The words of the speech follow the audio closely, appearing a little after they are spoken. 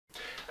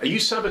Are you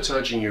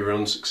sabotaging your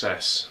own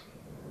success?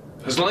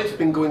 Has life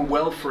been going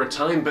well for a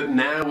time, but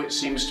now it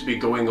seems to be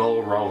going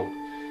all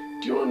wrong?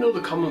 Do you want to know the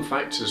common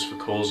factors for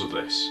cause of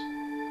this?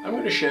 I'm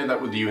going to share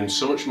that with you and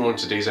so much more in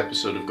today's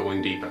episode of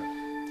Going Deeper.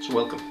 So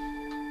welcome.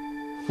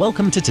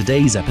 Welcome to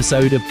today's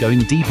episode of Going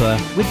Deeper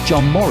with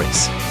John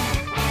Morris.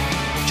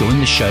 Join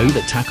the show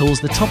that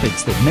tackles the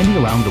topics that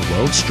many around the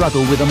world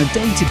struggle with on a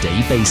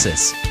day-to-day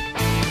basis.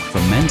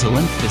 From mental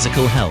and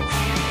physical health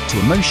to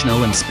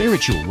emotional and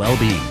spiritual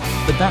well-being.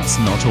 But that's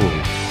not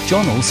all.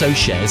 John also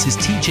shares his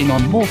teaching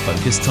on more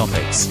focused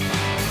topics,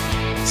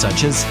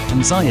 such as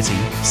anxiety,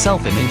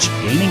 self-image,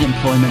 gaining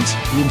employment,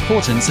 the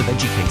importance of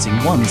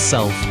educating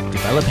oneself,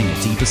 developing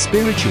a deeper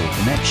spiritual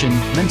connection,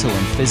 mental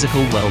and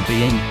physical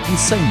well-being, and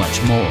so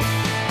much more.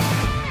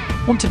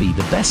 Want to be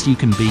the best you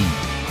can be?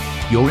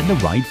 You're in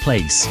the right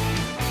place.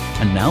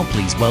 And now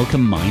please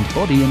welcome Mind,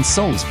 Body and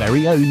Soul's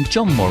very own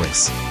John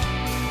Morris.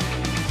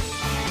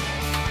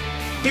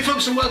 Hey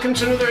folks, and welcome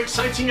to another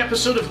exciting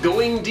episode of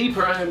Going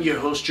Deeper. I am your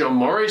host John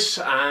Morris,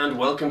 and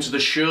welcome to the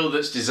show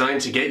that's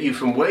designed to get you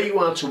from where you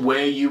are to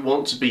where you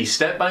want to be,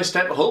 step by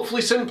step,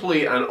 hopefully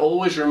simply, and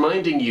always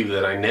reminding you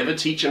that I never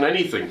teach on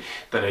anything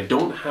that I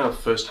don't have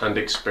first-hand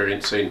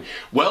experience in.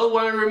 Well,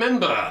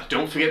 remember,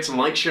 don't forget to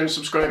like, share and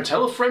subscribe.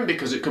 Tell a friend,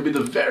 because it could be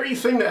the very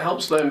thing that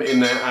helps them in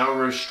their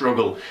hour of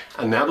struggle.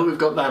 And now that we've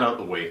got that out of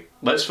the way,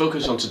 let's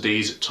focus on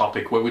today's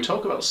topic, where we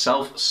talk about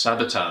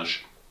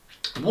self-sabotage.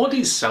 What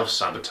is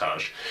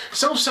self-sabotage?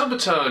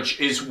 Self-sabotage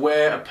is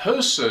where a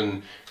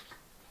person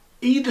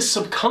either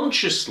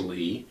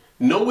subconsciously,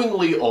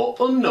 knowingly or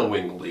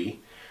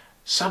unknowingly,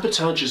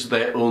 sabotages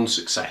their own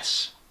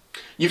success.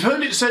 You've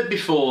heard it said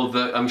before,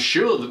 that I'm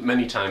sure that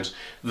many times,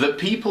 that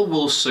people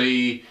will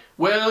say,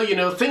 well, you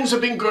know, things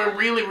have been going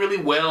really,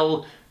 really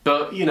well,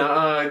 but, you know,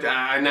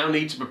 I now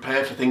need to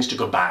prepare for things to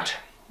go bad.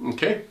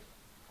 Okay?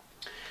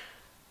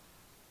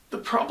 The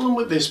problem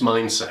with this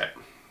mindset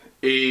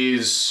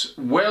is,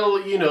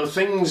 well, you know,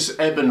 things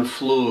ebb and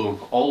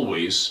flow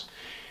always.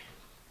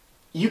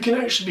 You can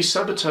actually be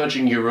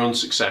sabotaging your own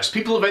success.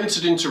 People have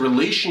entered into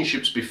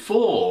relationships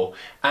before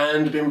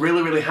and been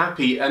really, really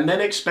happy and then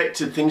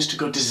expected things to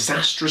go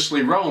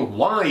disastrously wrong.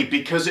 Why?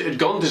 Because it had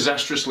gone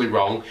disastrously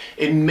wrong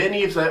in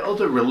many of their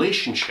other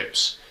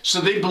relationships. So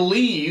they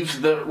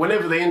believe that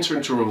whenever they enter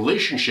into a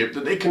relationship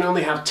that they can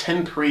only have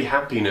temporary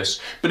happiness,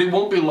 but it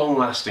won't be long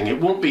lasting,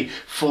 it won't be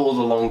for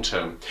the long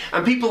term.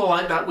 And people are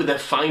like that with their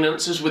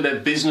finances, with their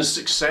business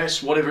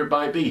success, whatever it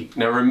might be.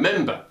 Now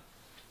remember,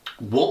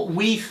 what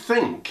we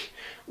think,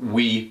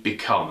 we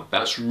become.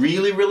 That's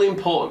really, really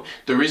important.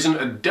 There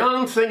isn't a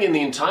darn thing in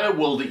the entire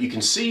world that you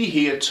can see,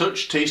 hear,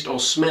 touch, taste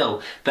or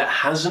smell that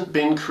hasn't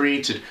been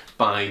created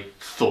by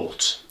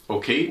thought.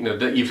 Okay, now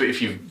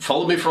if you've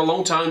followed me for a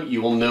long time, you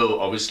will know,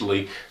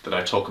 obviously, that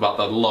I talk about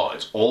that a lot.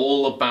 It's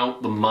all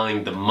about the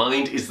mind. The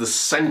mind is the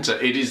center.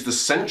 It is the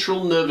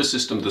central nervous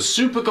system, the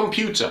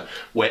supercomputer,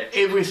 where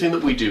everything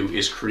that we do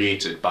is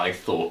created by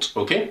thought,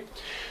 okay?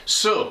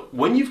 So,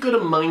 when you've got a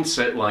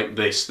mindset like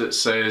this that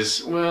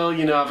says, well,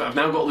 you know, I've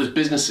now got this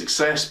business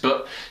success,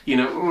 but, you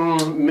know,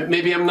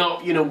 maybe I'm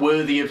not, you know,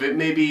 worthy of it.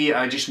 Maybe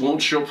I just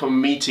won't show up for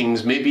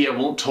meetings. Maybe I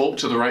won't talk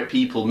to the right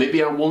people.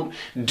 Maybe I won't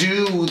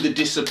do the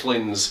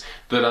disciplines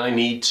that I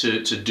need to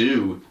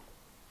do.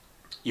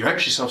 You're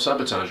actually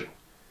self-sabotaging.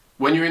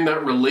 When you're in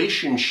that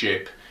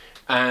relationship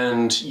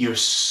and you're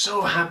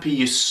so happy,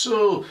 you're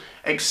so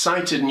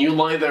excited, and you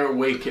lie there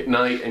awake at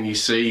night and you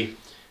say,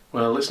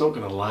 well, it's not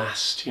going to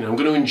last, you know, I'm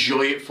going to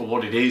enjoy it for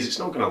what it is, it's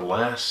not going to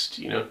last,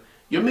 you know.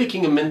 You're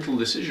making a mental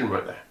decision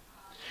right there.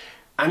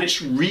 And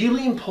it's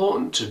really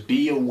important to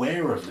be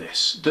aware of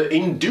this, that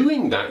in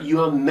doing that,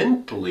 you are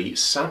mentally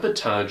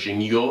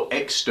sabotaging your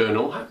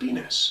external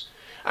happiness.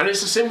 And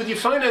it's the same with your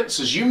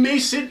finances. You may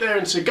sit there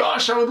and say,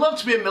 gosh, I would love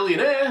to be a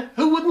millionaire.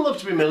 Who wouldn't love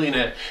to be a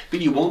millionaire?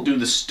 But you won't do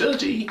the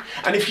study.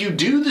 And if you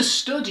do the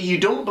study, you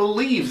don't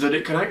believe that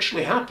it can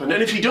actually happen.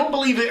 And if you don't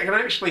believe it can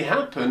actually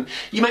happen,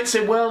 you might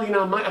say, well, you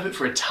know, I might have it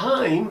for a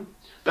time,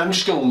 but I'm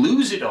just going to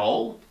lose it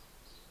all.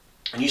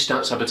 And you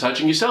start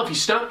sabotaging yourself. You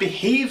start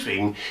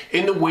behaving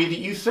in the way that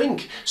you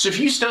think. So if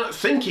you start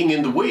thinking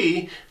in the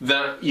way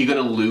that you're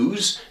going to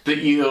lose, that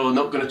you're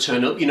not going to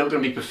turn up, you're not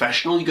going to be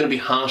professional, you're going to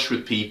be harsh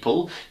with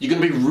people, you're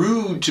going to be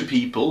rude to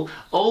people,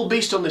 all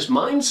based on this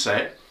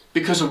mindset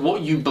because of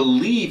what you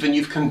believe and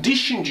you've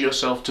conditioned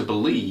yourself to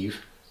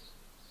believe,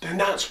 then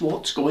that's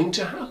what's going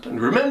to happen.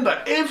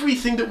 Remember,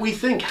 everything that we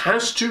think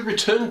has to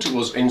return to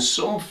us in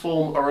some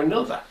form or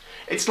another.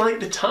 It's like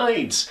the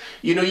tides.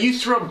 You know, you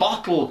throw a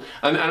bottle,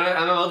 and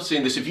I love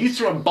saying this, if you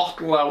throw a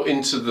bottle out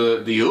into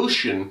the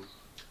ocean,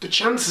 the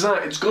chances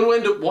are it's going to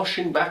end up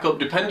washing back up,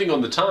 depending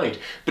on the tide,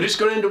 but it's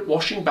going to end up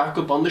washing back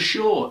up on the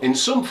shore. In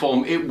some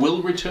form, it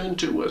will return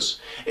to us.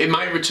 It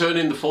might return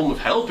in the form of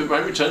help, it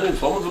might return in the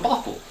form of a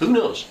bottle, who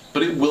knows?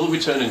 But it will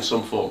return in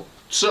some form.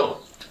 So,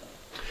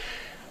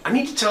 I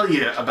need to tell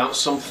you about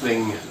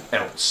something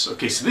else.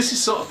 Okay, so this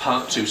is sort of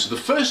part two. So the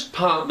first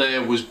part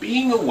there was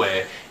being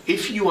aware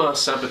if you are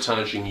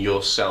sabotaging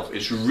yourself.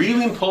 It's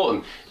really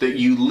important that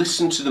you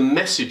listen to the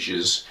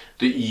messages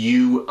that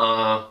you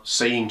are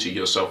saying to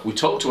yourself. We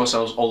talk to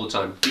ourselves all the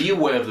time. Be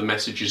aware of the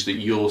messages that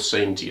you're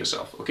saying to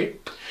yourself, okay?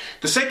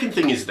 The second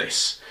thing is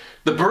this.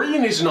 The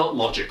brain is not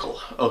logical,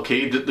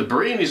 okay? The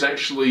brain is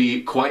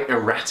actually quite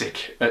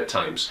erratic at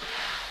times.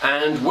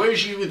 And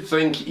whereas you would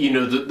think, you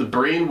know, that the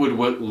brain would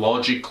work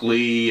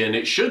logically and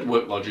it should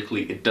work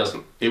logically, it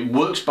doesn't. It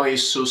works by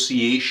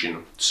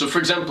association. So for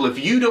example, if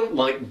you don't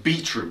like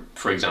beetroot,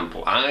 for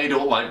example, I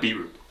don't like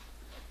beetroot.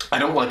 I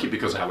don't like it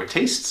because of how it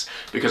tastes,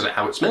 because of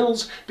how it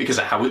smells, because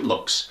of how it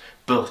looks.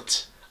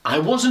 But I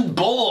wasn't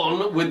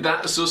born with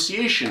that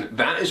association.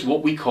 That is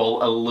what we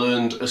call a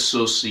learned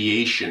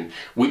association,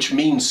 which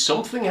means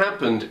something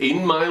happened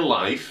in my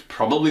life,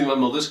 probably my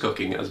mother's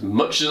cooking, as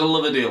much as I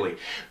love her dearly,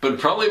 but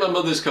probably my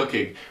mother's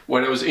cooking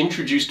when I was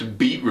introduced to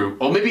beetroot,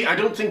 or maybe, I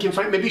don't think, in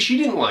fact, maybe she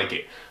didn't like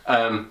it.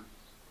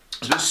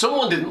 But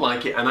someone didn't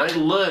like it, and I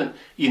learned,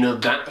 you know,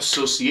 that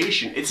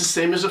association. It's the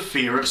same as a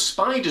fear of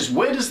spiders.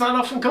 Where does that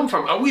often come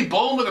from? Are we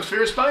born with a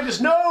fear of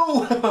spiders?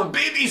 No!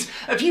 Babies,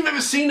 if you've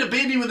ever seen a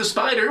baby with a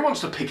spider, who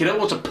wants to pick it up,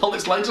 wants to pull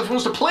its legs off,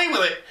 wants to play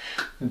with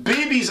it?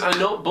 Babies are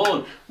not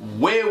born.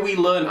 Where we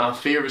learn our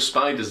fear of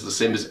spiders, the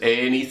same as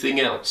anything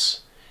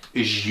else,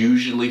 is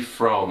usually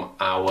from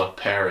our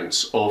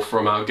parents or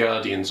from our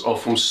guardians or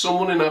from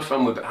someone in our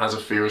family that has a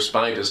fear of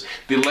spiders.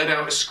 They let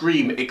out a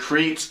scream. It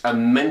creates a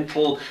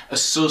mental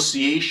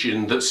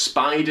association that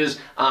spiders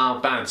are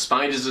bad,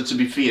 spiders are to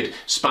be feared,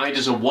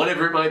 spiders are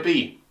whatever it might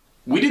be.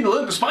 We didn't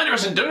learn the spider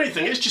hasn't done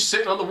anything, it's just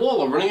sitting on the wall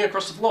or running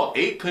across the floor.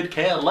 It could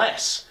care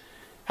less.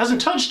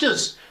 Hasn't touched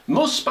us.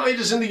 Most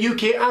spiders in the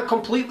UK are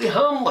completely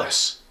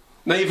harmless.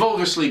 Now you've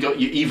obviously got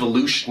your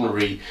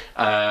evolutionary,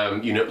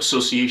 you know,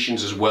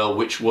 associations as well,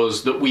 which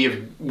was that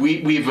we've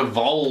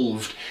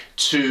evolved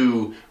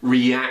to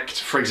react,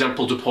 for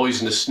example, to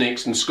poisonous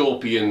snakes and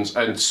scorpions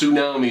and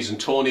tsunamis and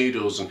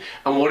tornadoes and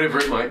whatever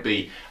it might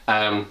be.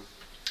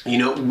 You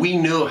know, we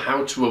know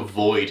how to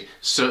avoid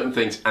certain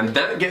things, and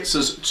that gets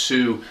us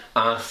to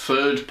our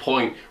third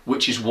point,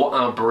 which is what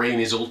our brain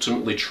is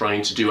ultimately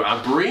trying to do.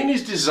 Our brain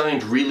is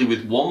designed really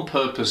with one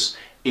purpose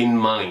in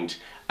mind,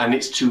 and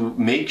it's to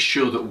make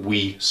sure that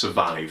we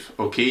survive,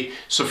 okay?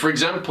 So for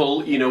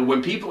example, you know,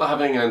 when people are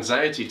having an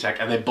anxiety attack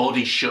and their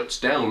body shuts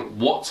down,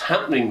 what's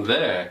happening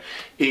there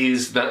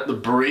is that the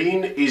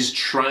brain is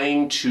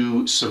trying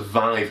to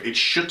survive. It's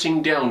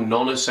shutting down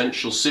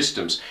non-essential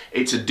systems.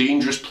 It's a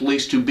dangerous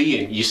place to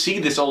be in. You see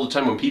this all the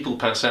time when people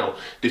pass out.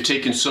 They've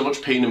taken so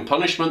much pain and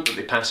punishment that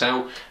they pass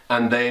out,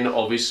 and then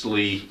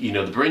obviously, you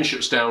know, the brain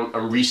shuts down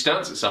and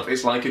restarts itself.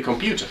 It's like a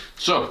computer.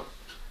 So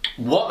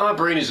what our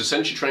brain is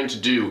essentially trying to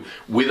do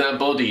with our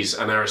bodies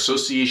and our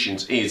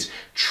associations is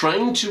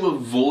trying to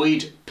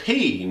avoid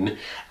pain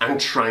and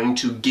trying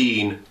to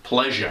gain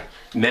pleasure.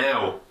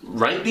 Now,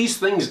 write these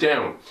things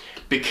down,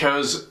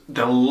 because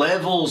the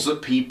levels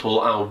that people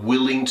are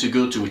willing to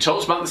go to, we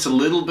talked about this a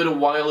little bit a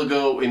while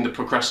ago in the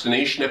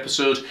procrastination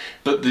episode,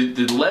 but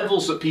the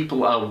levels that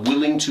people are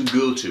willing to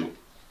go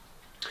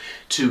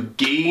to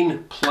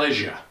gain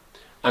pleasure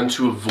and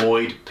to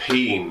avoid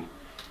pain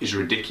is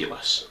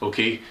ridiculous,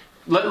 okay?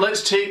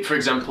 Let's take, for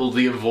example,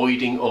 the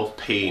avoiding of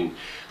pain.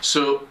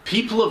 So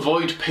people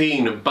avoid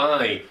pain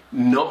by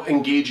not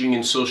engaging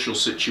in social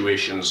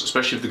situations,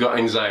 especially if they've got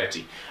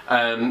anxiety,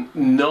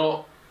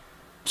 not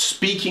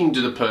speaking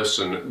to the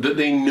person that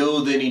they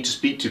know they need to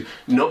speak to,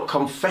 not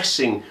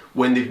confessing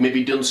when they've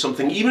maybe done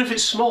something, even if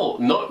it's small,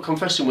 not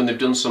confessing when they've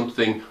done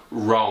something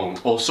wrong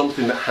or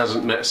something that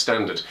hasn't met a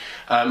standard.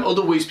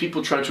 Other ways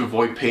people try to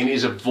avoid pain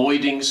is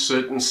avoiding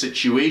certain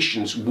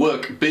situations,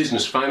 work,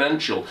 business,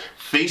 financial,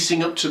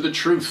 facing up to the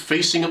truth,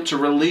 facing up to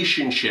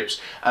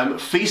relationships,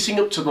 facing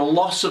up to the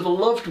loss of a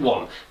loved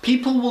one.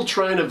 People will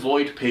try and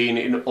avoid pain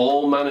in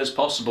all manners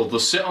possible. They'll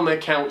sit on their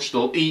couch,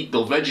 they'll eat,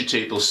 they'll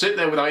vegetate, they'll sit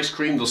there with ice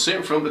cream, they'll sit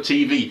in front of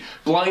the TV,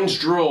 blinds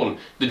drawn.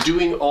 They're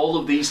doing all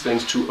of these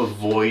things to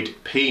avoid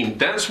pain.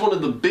 That's one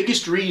of the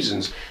biggest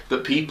reasons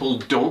that people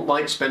don't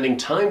like spending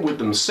time with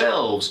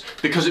themselves,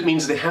 because it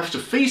means they have to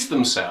face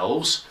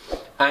themselves,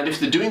 and if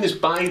they're doing this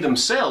by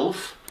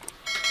themselves,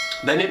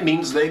 then it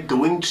means they're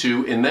going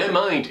to, in their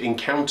mind,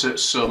 encounter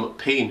some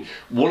pain.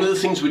 One of the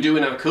things we do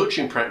in our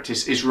coaching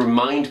practice is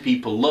remind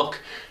people, look,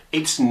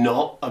 it's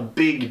not a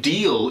big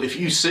deal if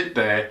you sit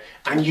there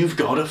and you've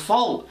got a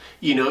fault.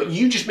 You know,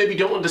 you just maybe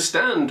don't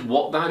understand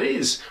what that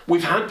is.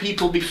 We've had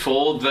people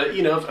before that,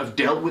 you know, have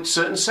dealt with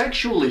certain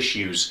sexual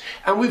issues,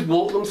 and we've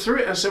walked them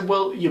through it and said,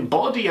 well, your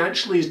body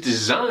actually is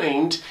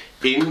designed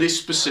in this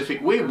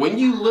specific way. When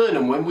you learn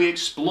and when we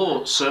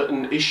explore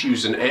certain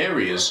issues and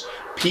areas,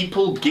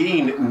 people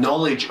gain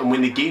knowledge, and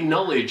when they gain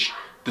knowledge,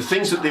 the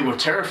things that they were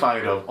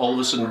terrified of all of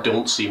a sudden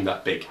don't seem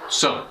that big.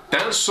 So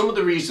that's some of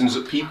the reasons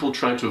that people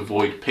try to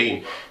avoid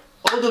pain.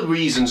 Other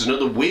reasons and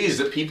other ways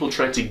that people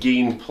try to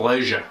gain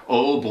pleasure.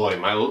 Oh boy,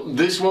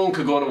 this one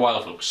could go on a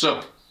while, folks.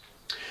 So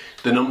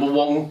the number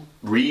one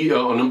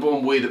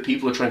way that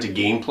people are trying to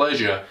gain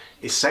pleasure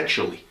is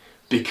sexually.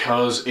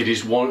 Because it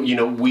is one, you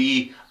know,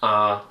 we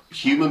are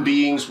human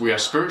beings, we are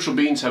spiritual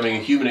beings having a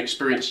human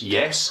experience,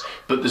 yes,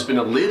 but there's been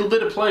a little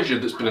bit of pleasure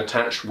that's been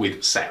attached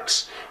with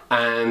sex.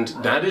 And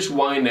that is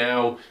why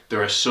now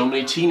there are so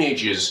many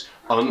teenagers,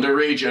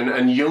 underage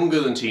and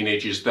younger than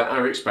teenagers, that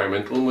are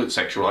experimenting with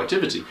sexual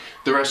activity.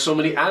 There are so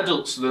many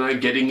adults that are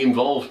getting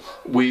involved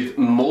with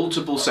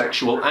multiple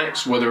sexual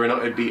acts, whether or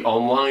not it be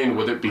online,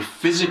 whether it be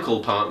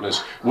physical partners,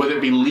 whether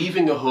it be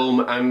leaving a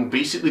home and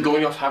basically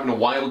going off having a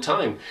wild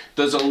time.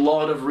 There's a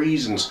lot of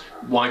reasons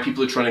why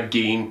people are trying to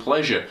gain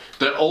pleasure.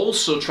 They're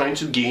also trying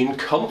to gain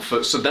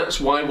comfort. So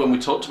that's why when we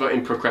talked about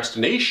in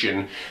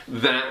procrastination,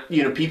 that,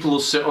 you know, people will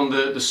sit on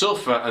the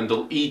sofa and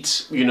they'll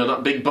eat, you know,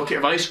 that big bucket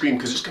of ice cream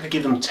because it's going to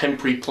give them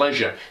temporary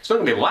pleasure. It's not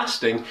going to be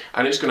lasting,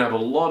 and it's going to have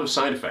a lot of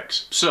side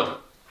effects. So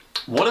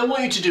what I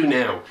want you to do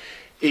now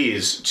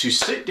is to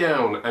sit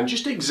down and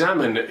just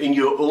examine in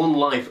your own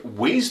life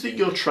ways that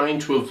you're trying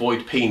to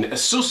avoid pain,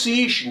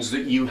 associations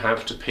that you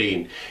have to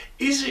pain.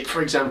 Is it,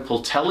 for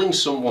example, telling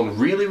someone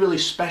really, really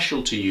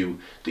special to you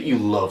that you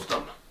love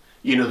them?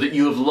 You know, that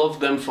you have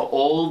loved them for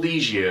all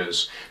these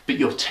years, but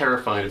you're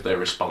terrified of their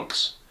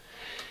response.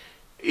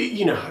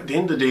 You know, at the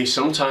end of the day,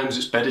 sometimes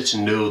it's better to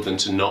know than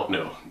to not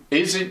know.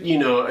 Is it, you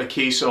know, a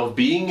case of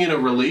being in a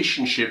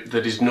relationship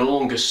that is no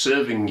longer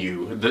serving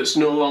you, that's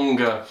no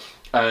longer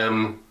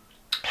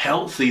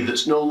healthy,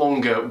 that's no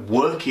longer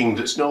working,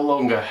 that's no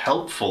longer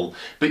helpful,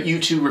 but you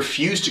two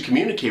refuse to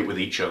communicate with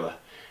each other?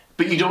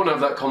 But you don't have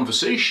that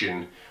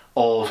conversation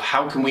of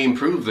how can we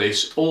improve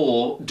this,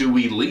 or do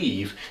we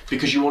leave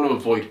because you want to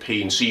avoid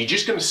pain? So you're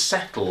just going to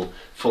settle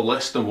for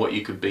less than what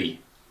you could be.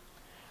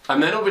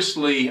 And then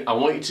obviously I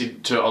want you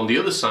to on the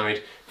other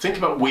side, think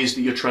about ways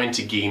that you're trying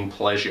to gain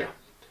pleasure.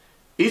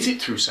 Is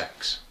it through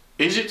sex?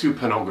 Is it through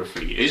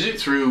pornography? Is it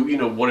through, you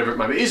know, whatever it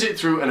might be? Is it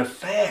through an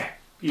affair?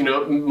 You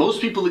know,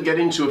 most people that get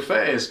into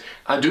affairs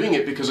are doing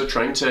it because they're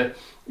trying to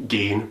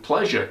gain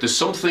pleasure. There's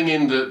something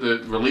in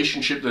the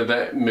relationship that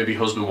they're, maybe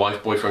husband,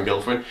 wife, boyfriend,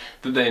 girlfriend,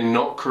 that they're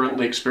not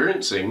currently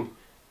experiencing,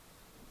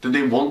 that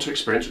they want to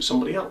experience with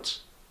somebody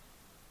else.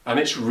 And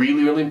it's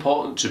really, really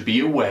important to be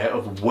aware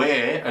of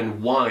where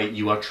and why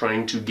you are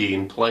trying to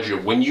gain pleasure.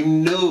 When you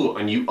know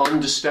and you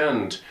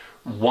understand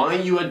why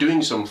you are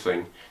doing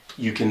something,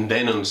 you can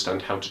then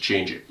understand how to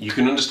change it. You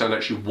can understand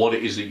actually what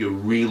it is that you're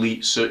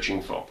really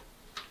searching for.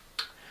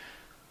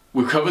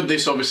 We've covered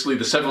this, obviously,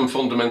 the 7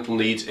 fundamental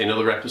needs in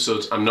other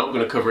episodes. I'm not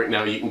going to cover it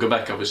now. You can go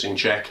back, obviously, and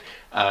check.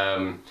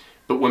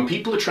 But when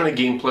people are trying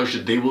to gain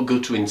pleasure, they will go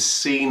to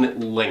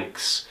insane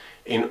lengths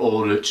in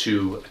order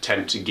to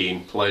attempt to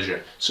gain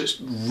pleasure. So it's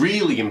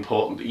really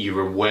important that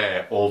you're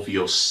aware of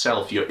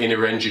yourself, your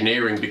inner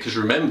engineering, because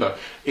remember,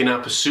 in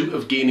our pursuit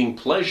of gaining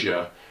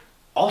pleasure,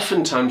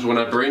 oftentimes when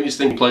our brain is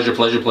thinking pleasure,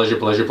 pleasure, pleasure,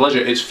 pleasure, pleasure,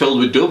 it's filled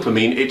with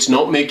dopamine. It's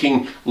not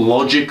making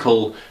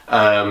logical,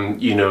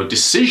 you know,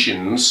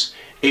 decisions.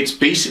 It's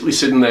basically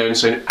sitting there and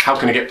saying, how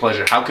can I get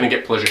pleasure? How can I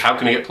get pleasure? How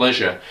can I get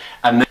pleasure?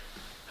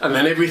 And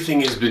then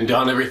everything has been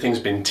done, everything's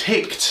been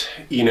ticked,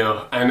 you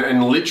know,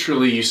 and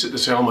literally you sit there and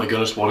say, oh my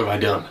goodness, what have I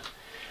done?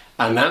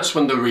 And that's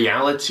when the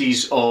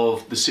realities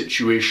of the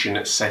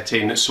situation set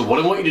in. So what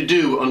I want you to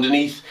do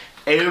underneath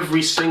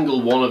every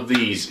single one of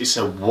these is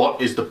say,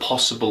 what is the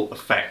possible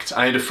effect?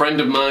 I had a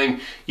friend of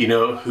mine, you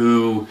know,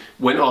 who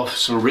went off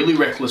some really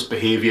reckless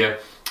behavior.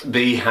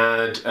 They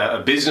had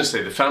a business, they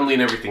had a family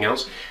and everything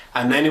else.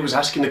 And then it was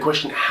asking the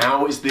question,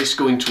 how is this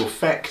going to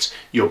affect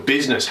your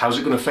business? How's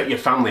it going to affect your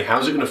family?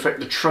 How's it going to affect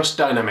the trust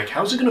dynamic?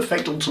 How's it going to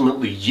affect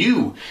ultimately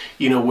you?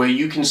 You know, where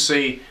you can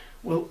say,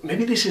 well,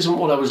 maybe this isn't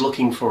what I was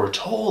looking for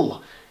at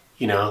all.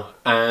 You know,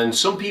 and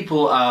some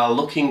people are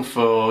looking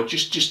for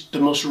just the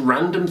most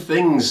random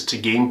things to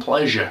gain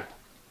pleasure,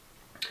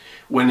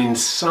 when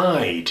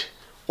inside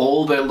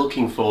all they're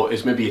looking for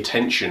is maybe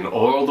attention,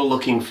 or all they're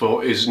looking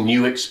for is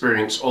new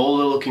experience, all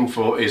they're looking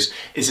for is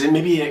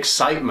maybe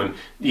excitement.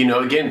 You know,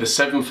 again, the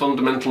 7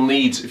 fundamental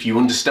needs, if you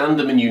understand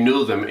them and you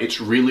know them,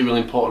 it's really, really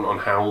important on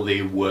how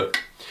they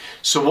work.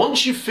 So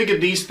once you've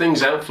figured these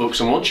things out, folks,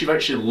 and once you've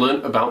actually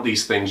learnt about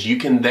these things, you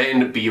can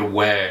then be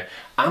aware,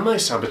 am I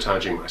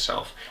sabotaging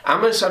myself?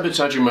 Am I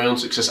sabotaging my own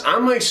success?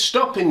 Am I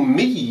stopping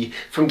me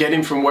from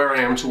getting from where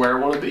I am to where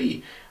I want to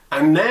be?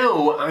 And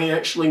now I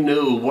actually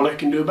know what I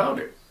can do about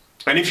it.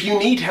 And if you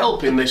need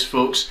help in this,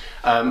 folks,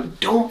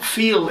 don't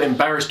feel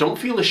embarrassed, don't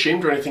feel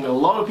ashamed or anything. A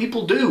lot of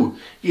people do,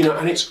 you know,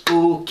 and it's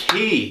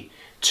okay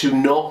to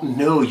not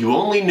know. You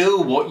only know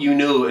what you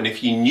know, and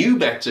if you knew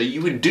better,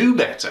 you would do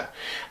better.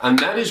 And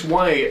that is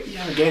why,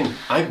 yeah, again,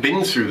 I've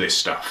been through this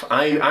stuff.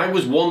 I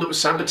was one that was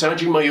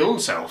sabotaging my own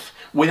self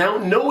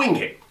without knowing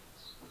it.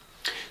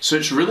 So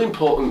it's really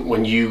important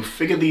when you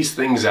figure these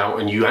things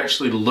out and you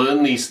actually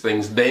learn these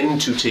things, then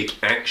to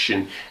take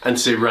action and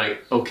say, right,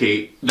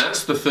 okay,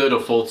 that's the 3rd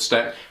or 4th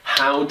step.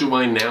 How do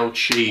I now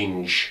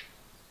change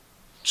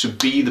to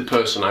be the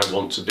person I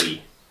want to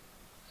be?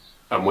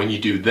 And when you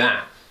do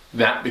that,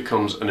 that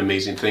becomes an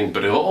amazing thing,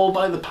 but all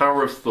by the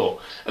power of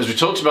thought. As we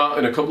talked about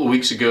in a couple of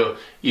weeks ago,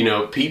 you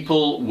know,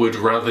 people would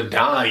rather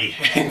die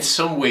in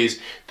some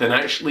ways than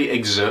actually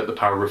exert the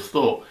power of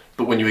thought.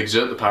 But when you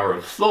exert the power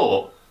of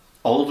thought,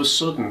 all of a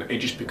sudden it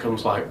just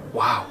becomes like,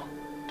 wow,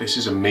 this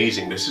is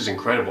amazing, this is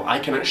incredible, I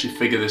can actually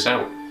figure this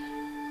out.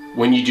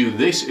 When you do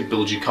this, it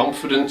builds your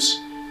confidence,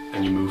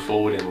 and you move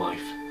forward in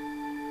life.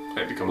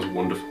 It becomes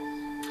wonderful.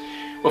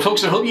 Well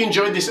folks, I hope you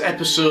enjoyed this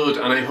episode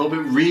and I hope it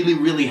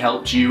really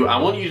helped you. I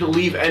want you to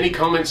leave any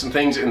comments and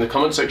things in the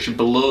comment section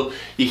below.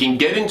 You can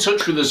get in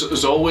touch with us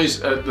as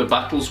always at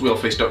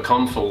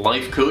thebattlesweallface.com for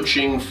life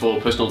coaching, for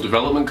personal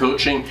development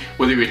coaching,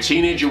 whether you're a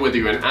teenager, whether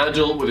you're an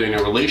adult, whether you're in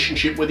a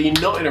relationship, whether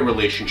you're not in a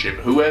relationship,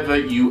 whoever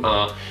you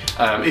are.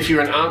 If you're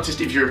an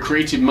artist, if you're a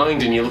creative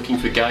mind and you're looking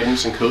for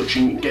guidance and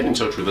coaching, get in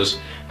touch with us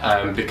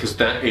because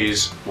that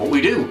is what we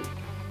do.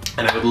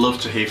 And I would love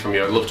to hear from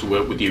you, I'd love to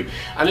work with you.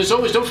 And as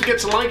always, don't forget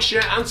to like,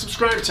 share and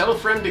subscribe, tell a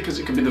friend because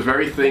it can be the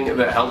very thing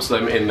that helps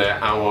them in their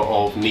hour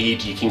of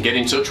need. You can get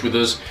in touch with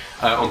us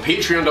on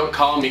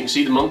patreon.com. You can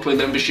see the monthly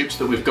memberships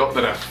that we've got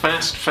that are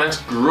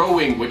fast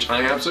growing, which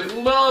I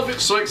absolutely love.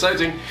 It's so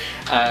exciting.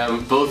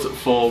 Both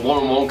for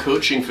one-on-one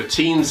coaching for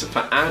teens,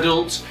 for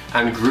adults,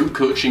 and group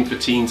coaching for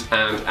teens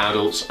and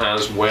adults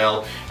as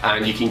well.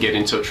 And you can get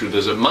in touch with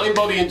us at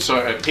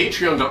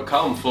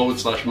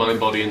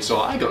patreon.com/mindbodyandsoul.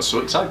 I got so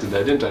excited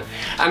there, didn't I?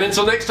 And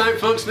until next time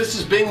folks, this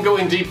has been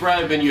Going Deeper.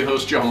 I've been your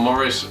host John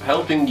Morris,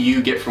 helping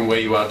you get from where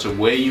you are to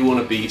where you want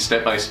to be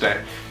step by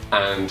step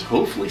and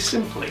hopefully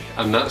simply.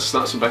 And that's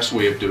the best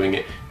way of doing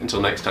it.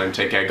 Until next time,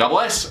 take care, God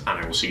bless, and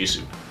I will see you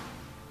soon.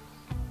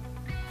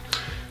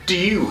 Do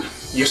you,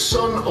 your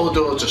son or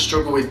daughter,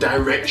 struggle with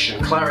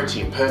direction,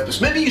 clarity and purpose?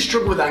 Maybe you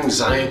struggle with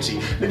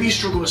anxiety, maybe you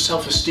struggle with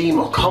self-esteem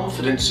or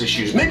confidence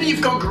issues. Maybe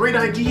you've got great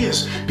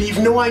ideas, but you've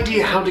no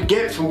idea how to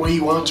get from where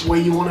you are to where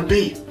you want to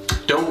be.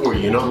 Don't worry,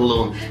 you're not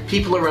alone.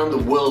 People around the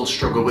world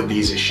struggle with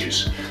these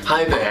issues.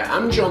 Hi there,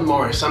 I'm John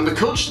Morris. I'm the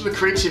coach to the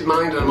creative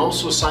mind and I'm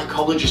also a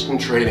psychologist in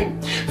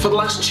training. For the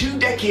last 2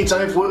 decades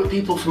I've worked with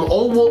people from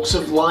all walks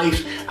of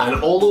life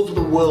and all over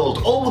the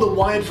world, all with a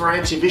wide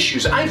variety of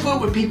issues. I've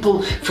worked with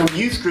people from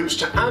youth groups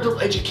to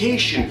adult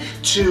education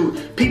to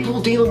people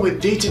dealing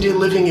with day-to-day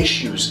living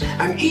issues,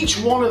 and each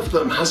one of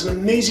them has an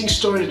amazing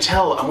story to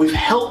tell, and we've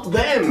helped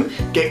them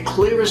get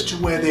clear as to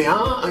where they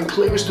are and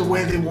clear as to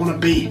where they want to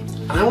be.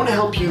 And I want to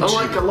help you too.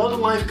 Unlike a lot of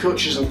life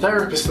coaches and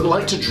therapists that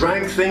like to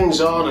drag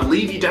things on and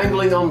leave you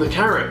dangling on the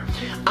carrot,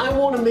 I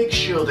want to make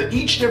sure that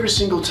each and every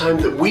single time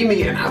that we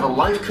meet and have a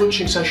life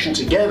coaching session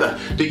together,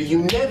 that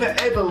you never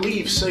ever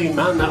leave saying,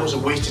 man, that was a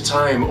waste of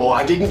time, or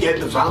I didn't get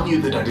the value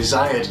that I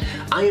desired.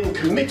 I am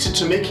committed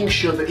to making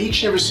sure that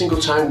each and every single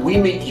time we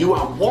meet, you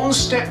are one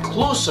step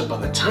closer by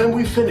the time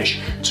we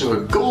finish to a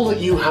goal that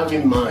you have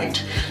in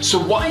mind. So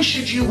why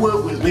should you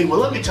work with me? Well,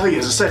 let me tell you,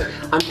 as I said,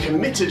 I'm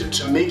committed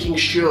to making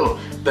sure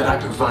that I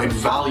provide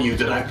value,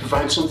 that I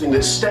provide something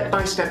that's step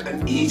by step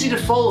and easy to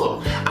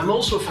follow. I'm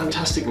also a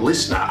fantastic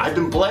listener. I've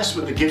been blessed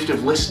with the gift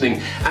of listening,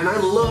 and I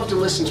love to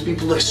listen to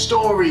people, their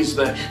stories,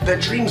 their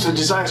dreams, their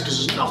desires,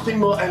 because there's nothing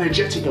more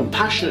energetic and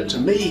passionate to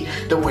me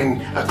than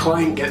when a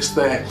client gets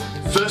their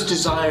first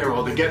desire,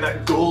 or they get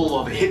that goal,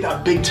 or they hit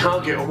that big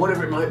target, or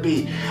whatever it might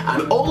be.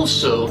 And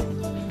also,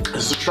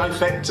 as a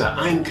trifecta,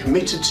 I am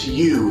committed to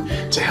you,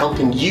 to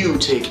helping you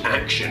take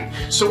action.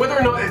 So whether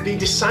or not it be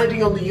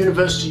deciding on the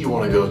university you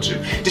want to go to,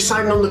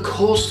 deciding on the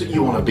course that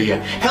you want to be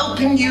at,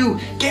 helping you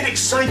get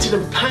excited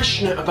and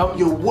passionate about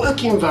your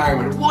work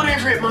environment,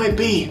 whatever it might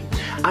be,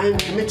 I am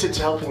committed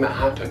to helping that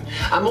happen.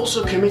 I'm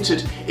also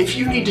committed, if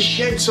you need to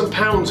shed some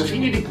pounds, if you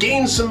need to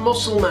gain some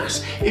muscle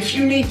mass, if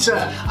you need to,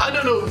 I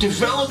don't know,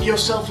 develop your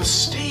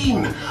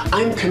self-esteem,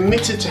 I'm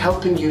committed to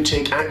helping you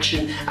take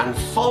action and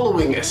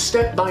following a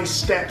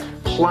step-by-step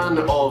plan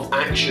of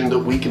action that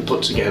we can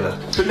put together.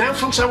 But now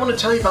folks, I want to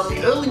tell you about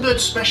the early bird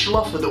special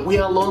offer that we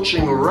are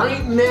launching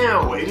right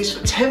now. It is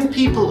for 10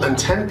 people and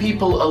 10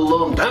 people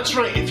alone. That's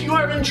right, if you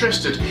are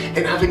interested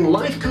in having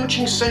life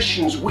coaching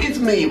sessions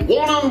with me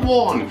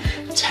one-on-one,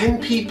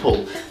 10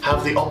 people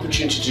have the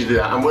opportunity to do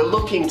that, and we're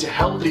looking to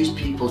help these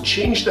people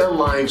change their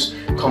lives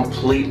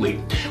completely.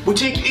 We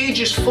take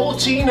ages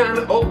 14 and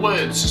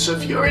upwards, so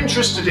if you're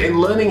interested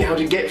in learning how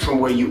to get from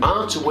where you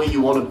are to where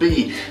you want to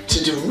be,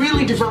 to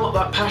really develop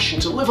that passion,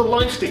 to live a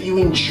life that you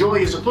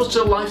enjoy as opposed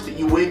to a life that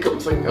you wake up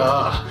and think,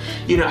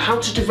 you know, how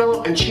to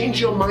develop and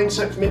change your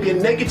mindset from maybe a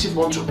negative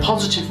one to a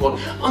positive one,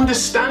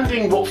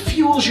 understanding what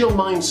fuels your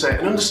mindset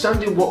and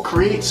understanding what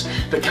creates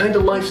the kind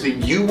of life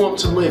that you want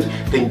to live,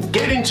 then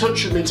get in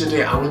touch with me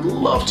today. I would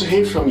love to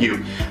hear from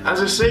you.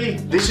 As I say,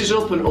 this is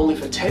open only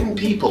for 10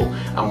 people,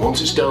 and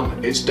once it's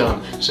done, it's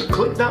done. So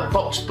click that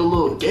box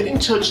below, get in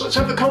touch, let's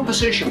have a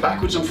conversation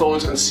backwards and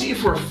forwards and see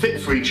if we're a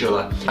fit for each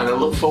other, and I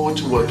look forward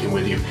to working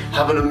with you.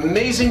 Have an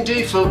amazing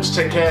day folks,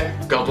 take care,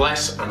 God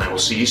bless, and I will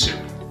see you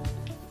soon.